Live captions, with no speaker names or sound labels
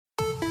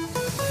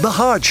The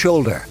Hard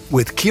Shoulder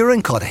with Kieran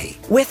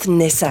with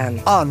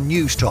Nissan on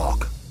News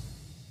Talk.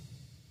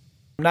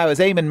 Now, as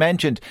Eamon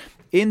mentioned,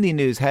 in the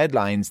news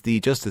headlines,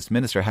 the Justice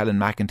Minister Helen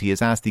McEntee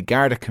has asked the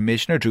Garda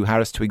Commissioner Drew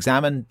Harris to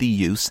examine the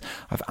use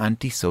of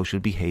antisocial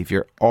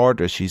behaviour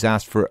orders. She's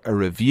asked for a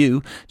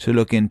review to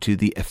look into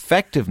the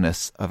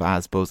effectiveness of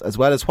ASBOs as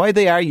well as why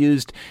they are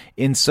used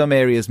in some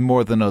areas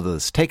more than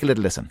others. Take a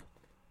little listen.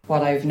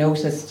 What I've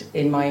noticed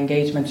in my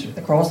engagement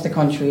across the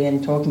country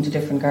and talking to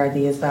different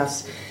Gardaí is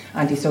that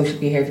antisocial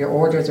behaviour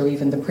orders or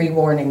even the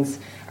pre-warnings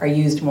are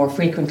used more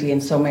frequently in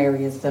some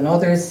areas than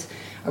others.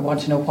 I want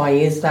to know why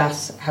is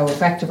that, how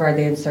effective are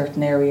they in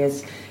certain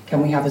areas,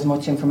 can we have as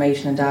much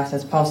information and data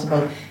as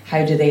possible,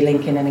 how do they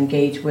link in and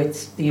engage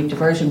with the youth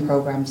diversion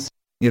programmes.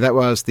 Yeah, that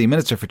was the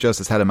Minister for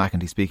Justice, Helen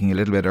McEntee, speaking a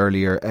little bit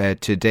earlier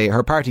today.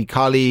 Her party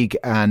colleague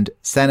and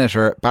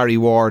Senator Barry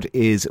Ward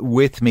is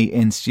with me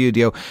in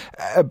studio.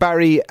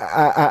 Barry,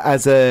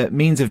 as a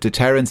means of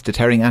deterrence,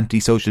 deterring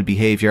antisocial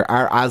behaviour,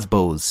 are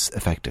ASBOs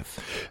effective?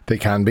 They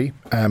can be,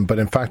 but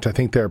in fact I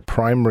think their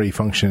primary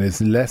function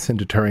is less in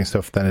deterring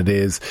stuff than it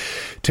is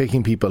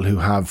taking people who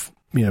have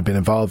been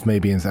involved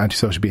maybe in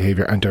antisocial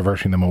behaviour and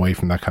diverting them away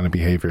from that kind of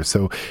behaviour.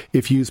 So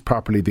if used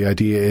properly, the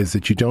idea is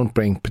that you don't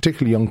bring,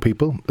 particularly young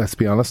people, let's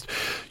be honest,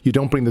 you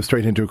don't bring them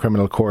straight into a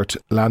criminal court,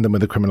 land them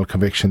with a criminal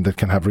conviction that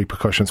can have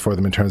repercussions for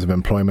them in terms of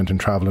employment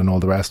and travel and all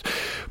the rest.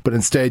 But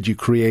instead you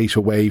create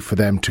a way for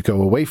them to go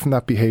away from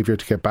that behaviour,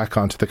 to get back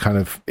into the kind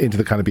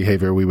of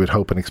behaviour we would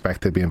hope and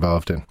expect they'd be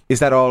involved in. Is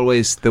that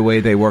always the way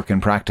they work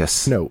in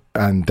practice? No,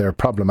 and they're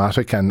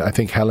problematic, and I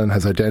think Helen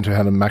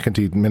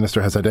McEntee,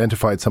 Minister, has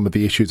identified some of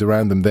the issues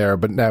around them there.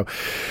 But now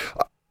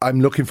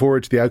I'm looking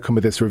forward to the outcome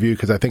of this review,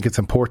 because I think it's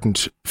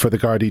important for the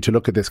Gardaí to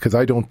look at this, because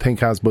I don't think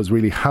ASBOs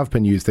really have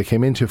been used. They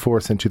came into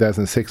force in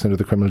 2006 under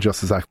the Criminal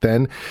Justice Act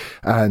then,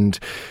 and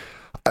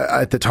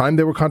at the time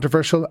they were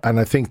controversial, and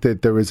I think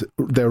that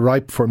they're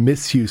ripe for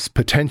misuse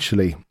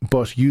potentially,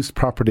 but used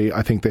properly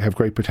I think they have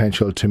great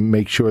potential to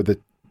make sure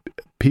that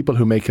people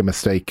who make a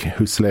mistake,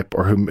 who slip,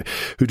 or who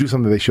do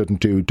something they shouldn't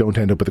do, don't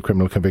end up with a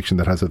criminal conviction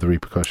that has other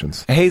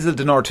repercussions. Hazel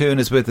de Nortúin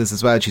is with us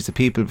as well. She's a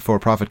People Before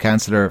Profit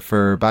Councillor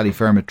for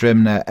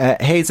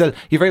Ballyfermot-Drimnagh. Hazel,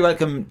 you're very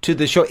welcome to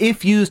the show.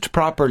 If used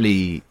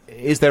properly,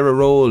 is there a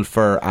role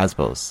for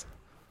ASBOs?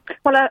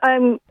 Well,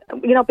 I'm,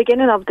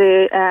 beginning of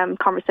the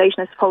conversation,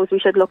 I suppose we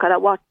should look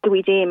at what do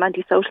we deem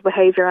antisocial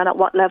behaviour and at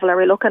what level are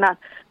we looking at,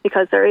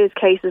 because there is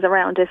cases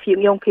around if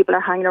young people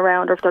are hanging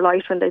around, or if they're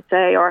loitering, they'd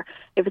say, or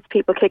if it's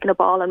people kicking a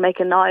ball and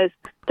making noise,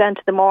 then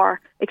to the more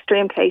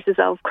extreme cases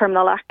of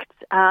criminal acts.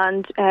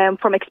 And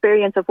from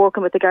experience of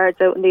working with the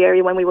guards out in the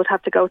area when we would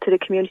have to go to the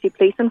community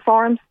policing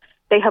forums,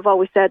 they have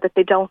always said that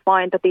they don't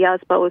find that the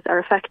ASBOs are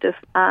effective,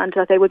 and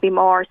that they would be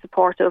more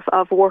supportive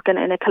of working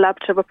in a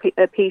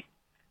collaborative piece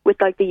with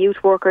like the youth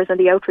workers and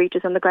the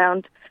outreaches on the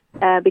ground,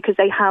 because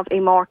they have a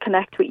more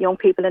connect with young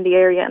people in the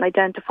area and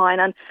identifying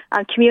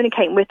and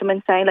communicating with them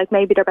and saying like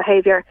maybe their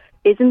behaviour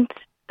isn't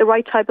the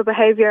right type of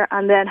behaviour,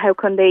 and then how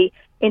can they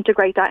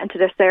integrate that into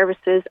their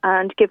services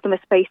and give them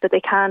a space that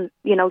they can,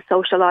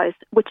 socialise,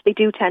 which they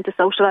do tend to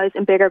socialise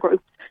in bigger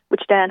groups,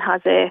 which then has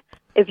a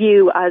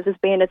view as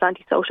being as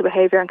antisocial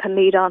behaviour and can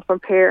lead on from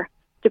peer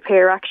to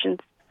peer actions.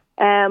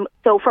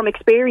 So from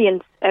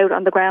experience out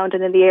on the ground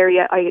and in the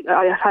area, I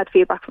have had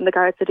feedback from the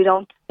guards that they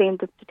don't seem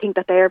to think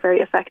that they are very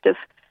effective.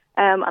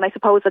 And I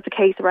suppose that's a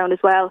case around as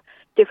well.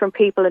 Different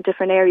people in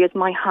different areas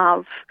might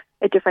have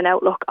a different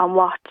outlook on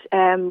what,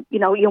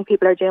 young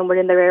people are doing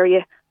within their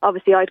area.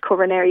 Obviously, I'd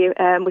cover an area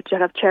which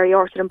would have Cherry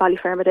Orchard and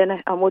Ballyfermot in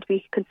it and would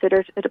be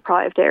considered a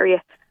deprived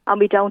area. And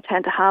we don't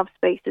tend to have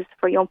spaces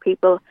for young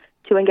people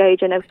to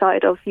engage in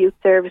outside of youth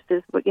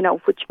services,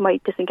 which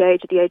might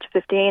disengage at the age of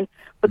 15,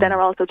 but then are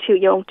also too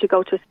young to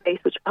go to a space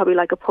which is probably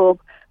like a pub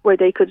where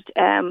they could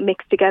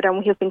mix together. And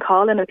we have been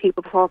calling on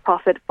People Before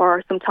Profit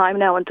for some time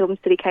now in Dublin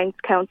City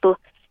Council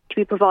to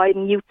be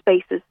providing youth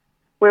spaces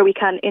where we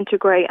can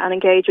integrate and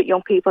engage with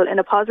young people in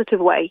a positive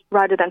way,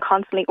 rather than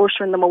constantly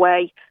ushering them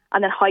away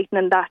and then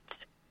heightening that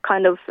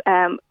kind of,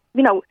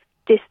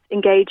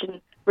 disengaging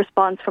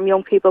response from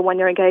young people when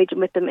you're engaging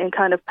with them in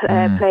kind of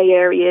play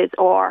areas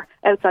or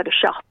outside of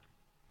shops.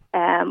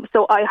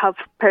 So I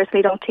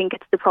personally don't think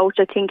it's the approach.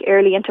 I think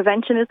early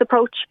intervention is the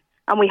approach.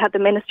 And we had the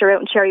Minister out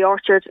in Cherry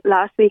Orchard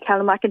last week,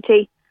 Helen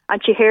McEntee,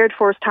 and she heard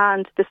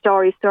firsthand the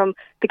stories from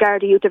the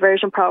Garda Youth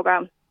Diversion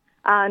Programme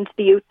and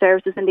the youth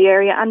services in the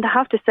area. And I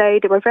have to say,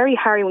 they were very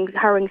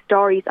harrowing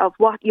stories of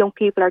what young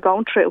people are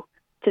going through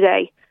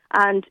today.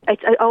 And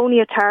it's only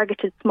a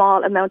targeted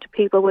small amount of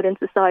people within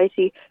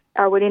society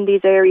or within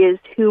these areas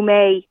who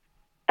may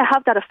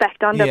have that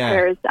effect on their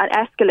peers and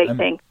escalate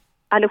things.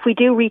 And if we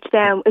do reach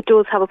them, it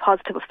does have a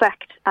positive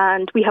effect.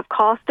 And we have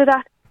costed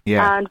that.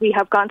 Yeah. And we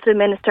have gone to the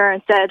Minister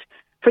and said,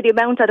 for the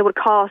amount that it would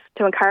cost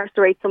to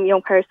incarcerate some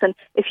young person,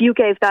 if you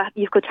gave that,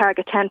 you could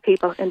target 10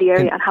 people in the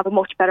area and have a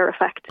much better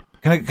effect.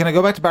 Can I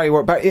go back to Barry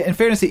Ward? Barry, in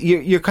fairness,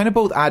 you're kind of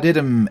both ad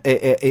idem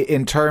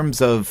in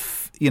terms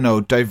of, you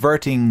know,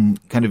 diverting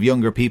kind of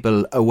younger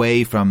people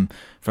away from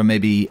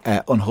maybe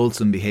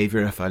unwholesome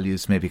behaviour, if I'll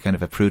use maybe kind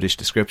of a prudish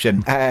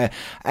description. But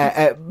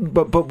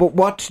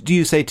what do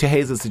you say to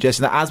Hazel's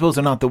suggestion that ASBOs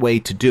are not the way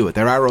to do it?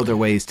 There are other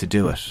ways to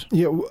do it.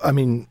 Yeah, I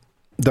mean,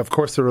 of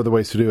course there are other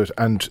ways to do it,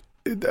 and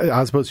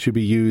ASBOs should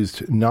be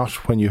used not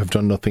when you have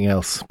done nothing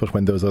else, but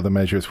when those other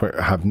measures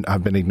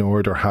have been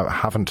ignored or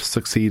haven't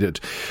succeeded.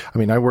 I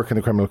mean, I work in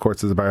the criminal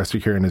courts as a barrister,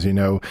 Kieran, as you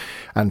know,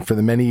 and for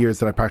the many years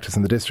that I practice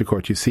in the district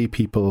court, you see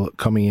people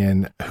coming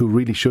in who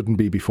really shouldn't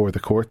be before the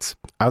courts.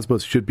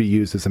 ASBOs should be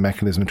used as a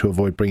mechanism to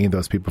avoid bringing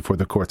those people before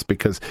the courts,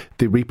 because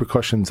the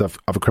repercussions of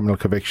a criminal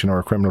conviction or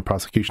a criminal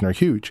prosecution are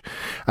huge.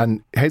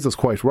 And Hazel's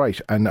quite right,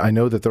 and I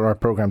know that there are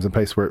programmes in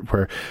place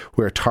where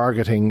we're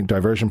targeting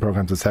diversion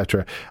programmes,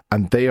 etc.,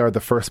 and they are the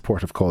first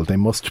port of call. They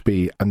must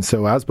be. And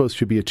so ASBOs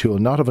should be a tool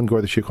not of An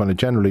Garda Síochána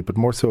generally, but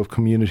more so of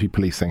community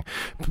policing.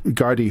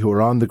 Gardaí who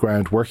are on the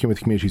ground working with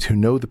communities, who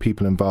know the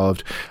people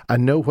involved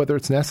and know whether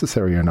it's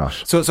necessary or not.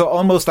 So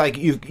almost like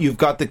you've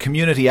got the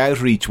community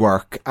outreach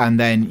work, and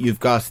then you've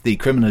got the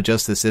criminal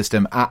justice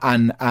system,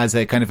 and as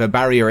a kind of a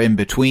barrier in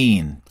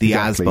between the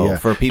ASBO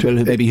for people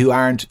who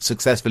aren't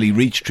successfully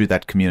reached through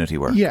that community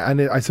work. Yeah, and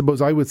I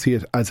suppose I would see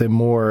it as a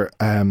more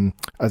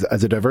as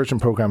a diversion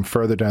programme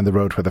further down the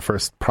road, where the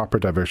first proper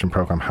diversion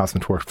programme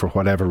hasn't worked for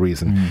whatever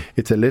reason.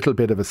 It's a little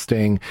bit of a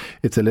sting.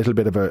 It's a little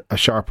bit of a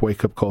sharp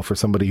wake-up call for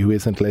somebody who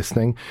isn't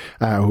listening,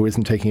 who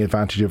isn't taking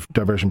advantage of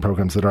diversion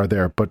programmes that are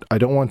there. But I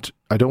don't want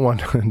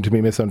to be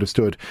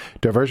misunderstood.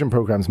 Diversion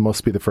programmes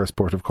must be the first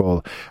port of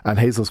call. And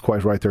Hazel's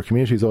quite right. There are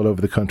communities all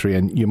over the country,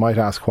 and you might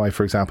ask why,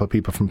 for example,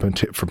 people from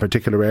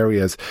particular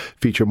areas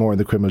feature more in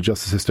the criminal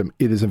justice system.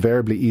 It is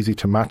invariably easy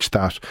to match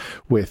that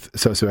with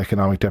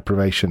socioeconomic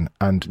deprivation,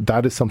 and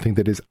that is something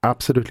that is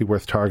absolutely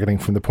worth targeting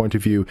from the point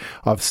of view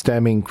of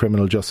stemming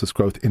criminal justice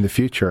growth in the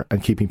future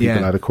and keeping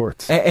people out of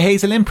courts.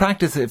 Hazel, in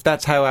practice, if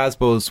that's how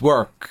ASBOs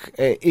work,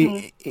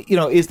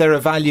 is there a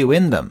value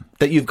in them?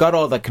 That you've got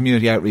all that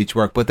community outreach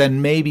work, but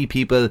then maybe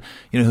people,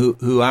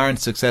 who aren't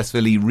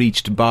successfully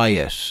reached by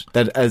it,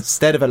 that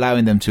instead of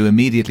allowing them to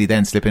immediately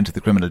then slip into the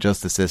criminal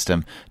justice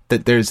system,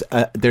 that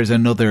there's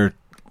another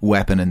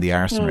weapon in the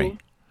arsenal.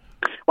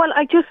 Well,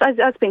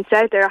 as been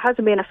said there, it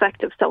hasn't been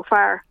effective so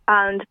far,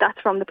 and that's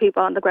from the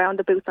people on the ground,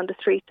 the boots on the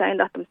street saying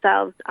that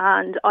themselves.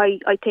 And I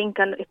think,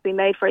 and it's been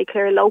made very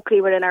clear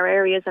locally within our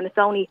areas, and it's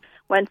only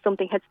when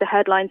something hits the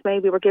headlines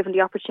maybe we're given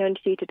the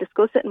opportunity to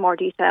discuss it in more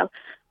detail.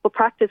 But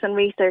practice and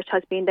research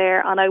has been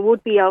there, and I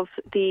would be of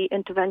the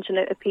intervention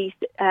a piece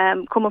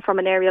coming from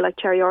an area like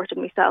Cherry Orchard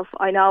myself.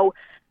 I know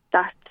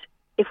that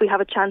if we have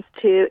a chance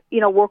to,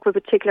 work with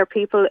particular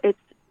people, it's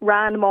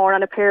ran more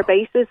on a peer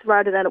basis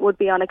rather than it would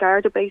be on a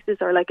Garda basis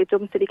or like a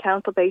Dublin City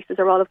Council basis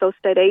or all of those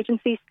state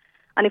agencies.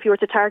 And if you were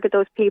to target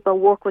those people,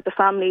 work with the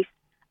families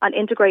and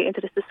integrate into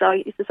the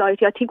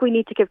society, I think we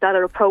need to give that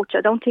an approach.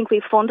 I don't think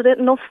we've funded it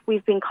enough.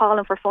 We've been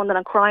calling for funding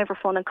and crying for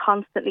funding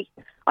constantly.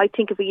 I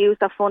think if we use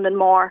that funding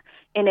more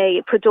in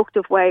a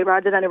productive way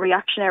rather than a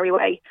reactionary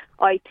way,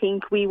 I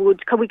think we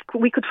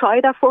could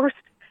try that first,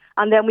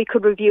 and then we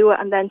could review it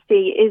and then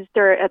see, is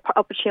there an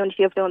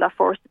opportunity of doing that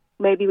first?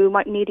 Maybe we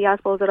might need the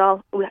ASBOs at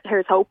all.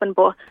 Here's hoping.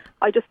 But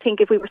I just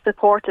think if we were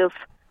supportive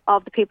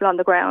of the people on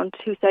the ground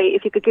who say,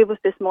 if you could give us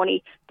this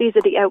money, these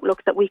are the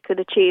outlooks that we could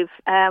achieve,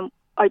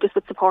 I just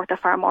would support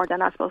that far more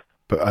than ASBOs.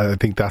 But I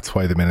think that's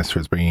why the Minister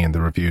is bringing in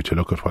the review, to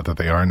look at whether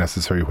they are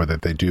necessary, whether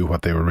they do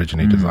what they were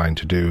originally designed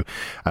to do.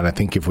 And I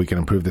think if we can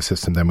improve the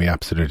system, then we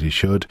absolutely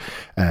should.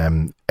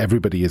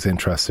 Everybody is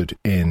interested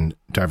in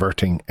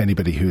diverting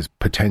anybody who's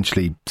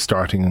potentially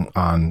starting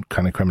on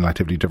kind of criminal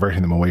activity,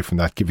 diverting them away from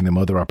that, giving them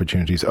other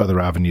opportunities, other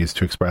avenues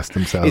to express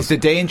themselves. Is the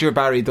danger,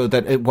 Barry, though,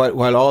 that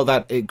while all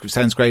that it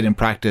sounds great in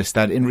practice,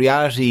 that in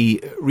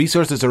reality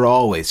resources are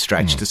always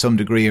stretched to some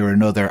degree or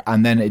another,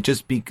 and then it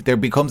just there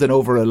becomes an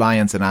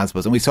over-reliance on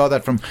ASBOs. And we saw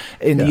that from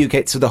in the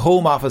UK. So the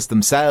Home Office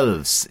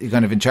themselves,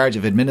 kind of in charge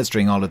of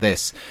administering all of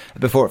this,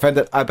 before found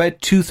that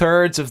about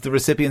 2/3 of the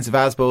recipients of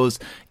ASBOs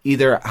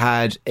either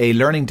had a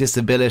learning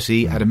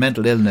disability, had a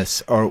mental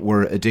illness, or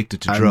were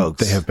addicted to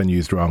drugs. They have been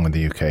used wrong in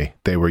the UK.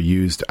 They were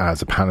used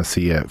as a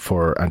panacea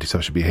for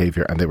antisocial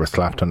behaviour, and they were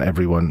slapped on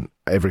everyone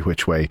every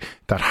which way.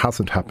 That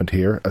hasn't happened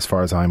here, as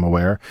far as I'm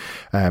aware.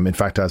 In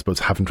fact, ASBOs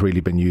haven't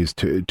really been used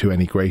to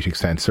any great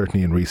extent,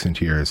 certainly in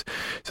recent years.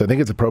 So I think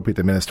it's appropriate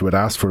the Minister would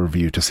ask for a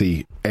review to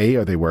see, A,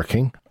 are they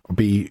working?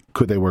 B,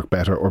 could they work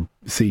better? Or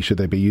C, should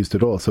they be used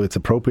at all? So it's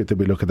appropriate that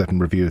we look at that and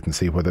review it and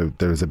see whether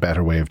there's a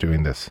better way of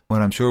doing this.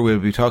 Well, I'm sure we'll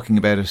be talking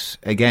about it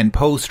again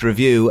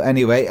post-review.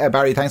 Anyway,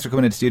 Barry, thanks for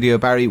coming into the studio.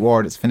 Barry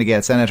Ward is Fine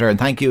Gael Senator, and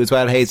thank you as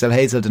well, Hazel.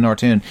 Hazel de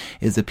Nortúin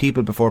is the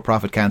People Before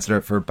Profit Councillor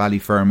for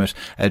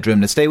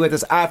Ballyfermot-Drimnagh. Stay with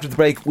us. After the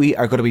break, we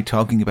are going to be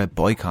talking about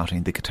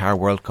boycotting the Qatar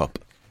World Cup.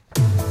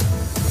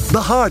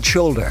 The Hard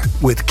Shoulder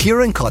with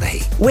Kieran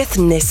with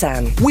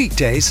Nissan.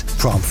 Weekdays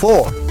from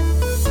 4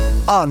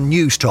 on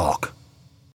News Talk.